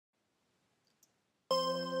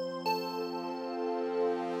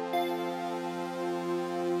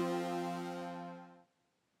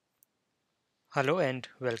Hello and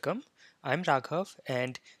welcome. I'm Raghav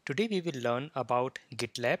and today we will learn about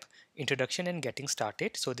GitLab introduction and getting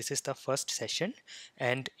started. So this is the first session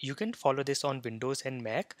and you can follow this on Windows and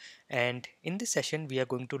Mac, and in this session we are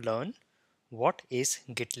going to learn what is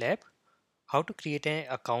GitLab, how to create an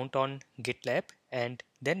account on GitLab, and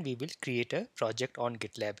then we will create a project on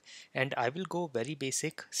GitLab. And I will go very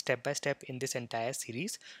basic step by step in this entire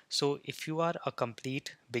series. So if you are a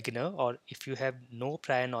complete beginner or if you have no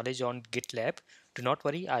prior knowledge on GitLab, do not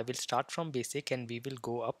worry, I will start from basic and we will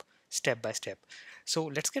go up step by step. So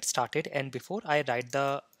let's get started, and before I write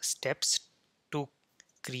the steps to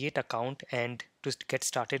create account and to get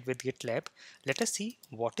started with GitLab, let us see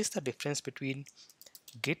what is the difference between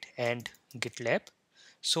Git and GitLab.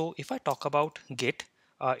 So if I talk about Git,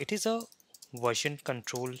 it is a version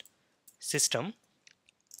control system,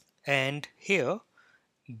 and here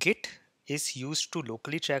Git is used to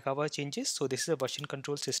locally track our changes. So this is a version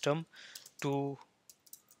control system to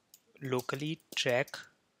locally track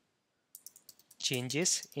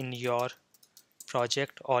changes in your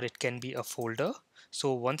project, or it can be a folder.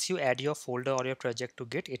 So once you add your folder or your project to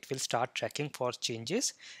Git, it will start tracking for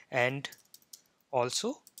changes and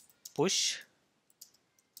also push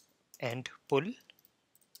and pull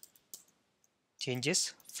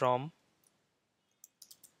changes from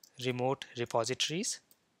remote repositories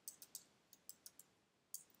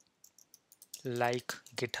like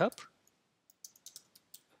GitHub,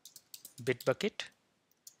 BitBucket,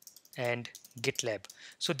 and GitLab.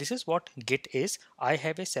 So this is what Git is. I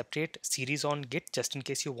have a separate series on Git just in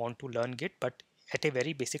case you want to learn Git, but at a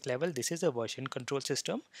very basic level, this is a version control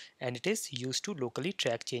system and it is used to locally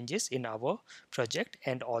track changes in our project,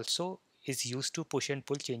 and also is used to push and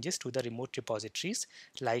pull changes to the remote repositories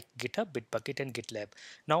like GitHub, BitBucket, and GitLab.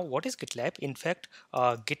 Now, what is GitLab? In fact,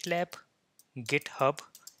 GitLab, GitHub,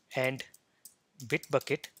 and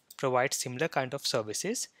BitBucket provides similar kind of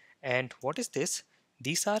services. And what is this?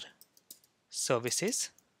 These are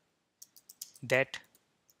services that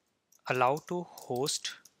allow to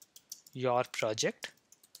host your project,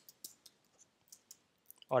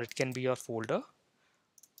 or it can be your folder,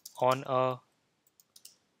 on a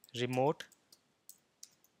remote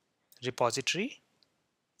repository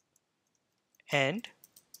and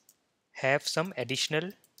have some additional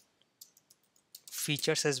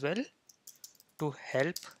features as well to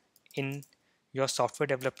help in your software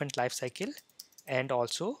development lifecycle, and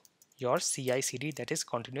also your CI/CD, that is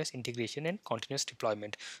continuous integration and continuous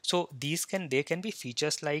deployment. So they can be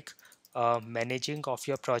features like managing of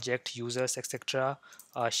your project users, etc.,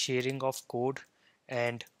 sharing of code,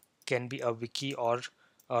 and can be a wiki or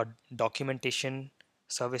documentation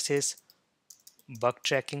services. Bug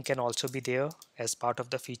tracking can also be there as part of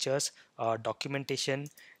the features, documentation,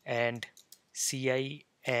 and CI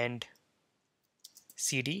and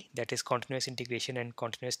CD, that is continuous integration and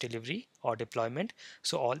continuous delivery or deployment.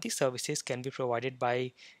 So all these services can be provided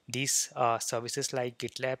by these services like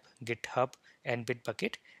GitLab, GitHub, and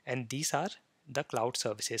BitBucket, and these are the cloud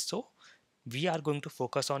services. So we are going to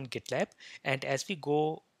focus on GitLab, and as we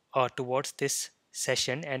go towards this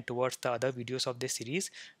session and towards the other videos of this series,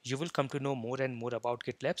 you will come to know more and more about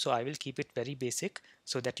GitLab. So I will keep it very basic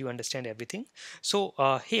so that you understand everything. So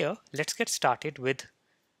here, let's get started with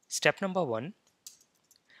step number one.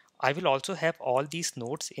 I will also have all these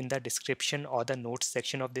notes in the description or the notes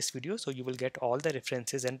section of this video, so you will get all the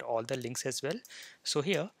references and all the links as well. So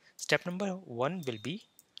here, step number one will be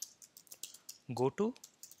go to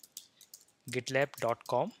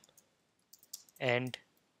gitlab.com and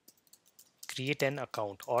create an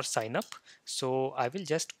account or sign up. So I will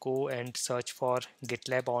just go and search for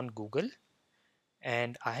GitLab on Google,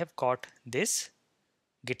 and I have got this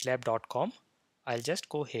gitlab.com. I'll just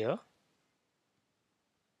go here,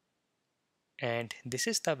 and this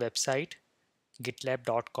is the website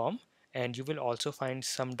gitlab.com, and you will also find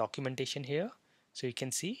some documentation here, so you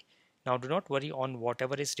can see. Now do not worry on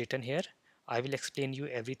whatever is written here, I will explain you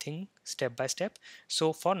everything step by step.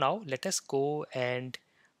 So for now, let us go, and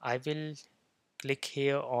I will click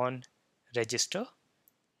here on register.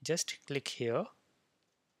 Just click here,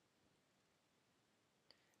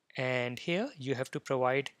 and here you have to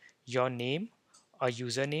provide your name, a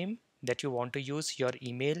username that you want to use, your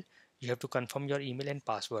email. You have to confirm your email and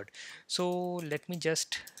password. So let me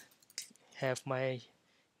just have my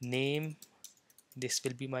name. This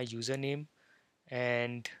will be my username,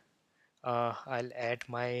 and I'll add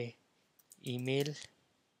my email,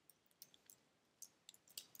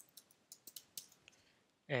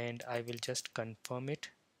 and I will just confirm it,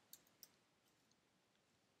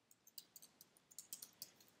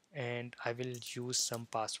 and I will use some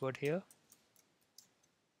password here,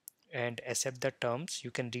 and accept the terms.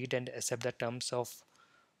 You can read and accept the terms of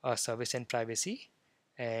service and privacy,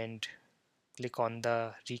 and click on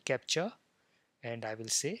the reCAPTCHA, and I will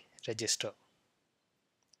say register.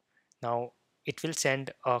 Now it will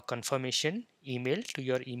send a confirmation email to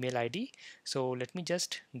your email ID. So let me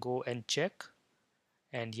just go and check,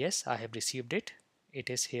 and yes, I have received it. It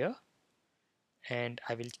is here, and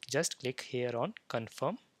I will just click here on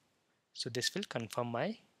confirm. So this will confirm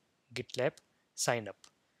my GitLab sign up,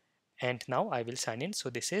 and now I will sign in. So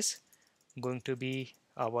this is going to be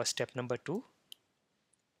our step number 2.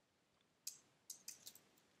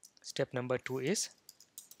 Step number 2 is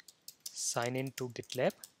sign in to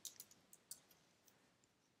GitLab.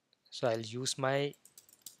 So I'll use my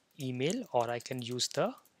email, or I can use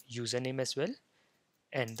the username as well,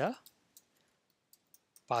 and the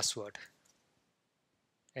password,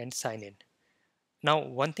 and sign in. Now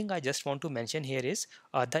one thing I just want to mention here is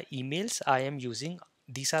the emails I am using,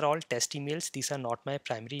 these are all test emails. These are not my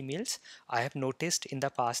primary emails. I have noticed in the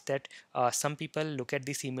past that some people look at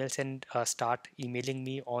these emails and start emailing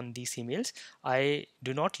me on these emails. I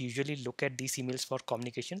do not usually look at these emails for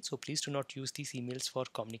communication, so please do not use these emails for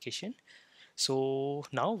communication. So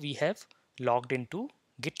now we have logged into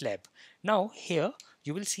GitLab. Now here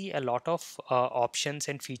you will see a lot of options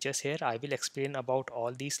and features here. I will explain about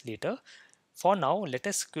all these later. For now, let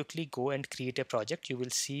us quickly go and create a project. You will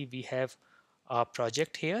see we have a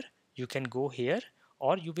project here. You can go here,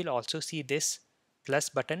 or you will also see this plus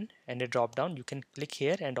button and a drop down. You can click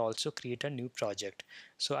here and also create a new project.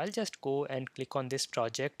 So I'll just go and click on this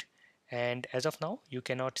project, and as of now you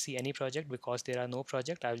cannot see any project because there are no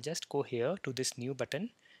project. I will just go here to this new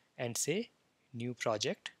button and say new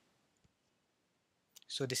project.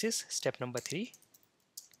 So this is step number 3.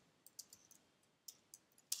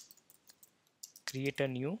 Create a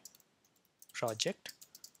new project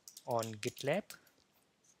on GitLab.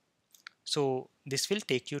 So this will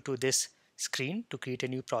take you to this screen to create a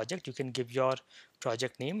new project. You can give your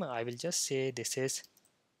project name. I will just say this is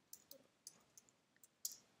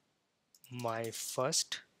my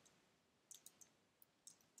first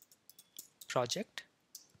project,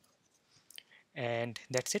 and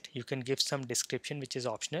that's it. You can give some description which is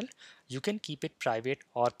optional. You can keep it private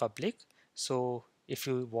or public. So if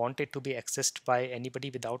you want it to be accessed by anybody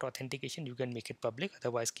without authentication, you can make it public,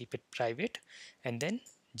 otherwise keep it private, and then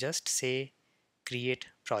just say create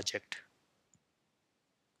project.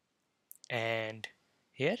 And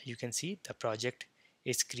here you can see the project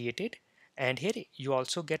is created, and here you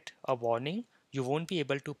also get a warning. You won't be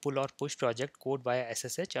able to pull or push project code via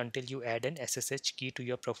SSH until you add an SSH key to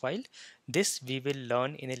your profile. This we will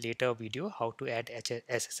learn in a later video, how to add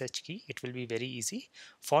SSH key. It will be very easy.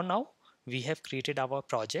 For now we have created our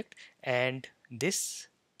project, and this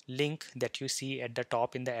link that you see at the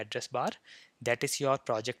top in the address bar, that is your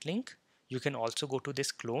project link. You can also go to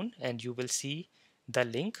this clone and you will see the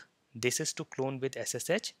link. This is to clone with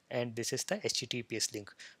SSH, and this is the HTTPS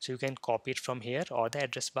link. So you can copy it from here or the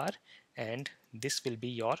address bar, and this will be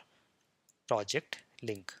your project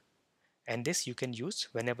link. And this you can use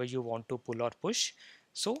whenever you want to pull or push.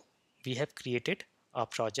 So we have created a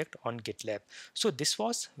project on GitLab. So this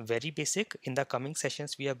was very basic. In the coming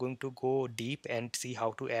sessions we are going to go deep and see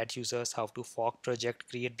how to add users, how to fork project,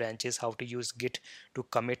 create branches, how to use Git to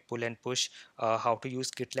commit, pull and push, how to use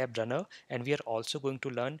GitLab runner, and we are also going to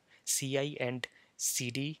learn CI and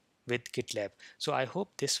CD with GitLab. So I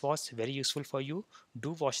hope this was very useful for you.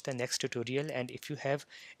 Do watch the next tutorial, and if you have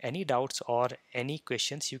any doubts or any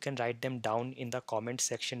questions, you can write them down in the comment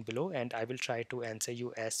section below, and I will try to answer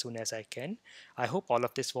you as soon as I can. I hope all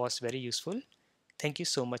of this was very useful. Thank you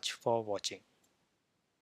so much for watching.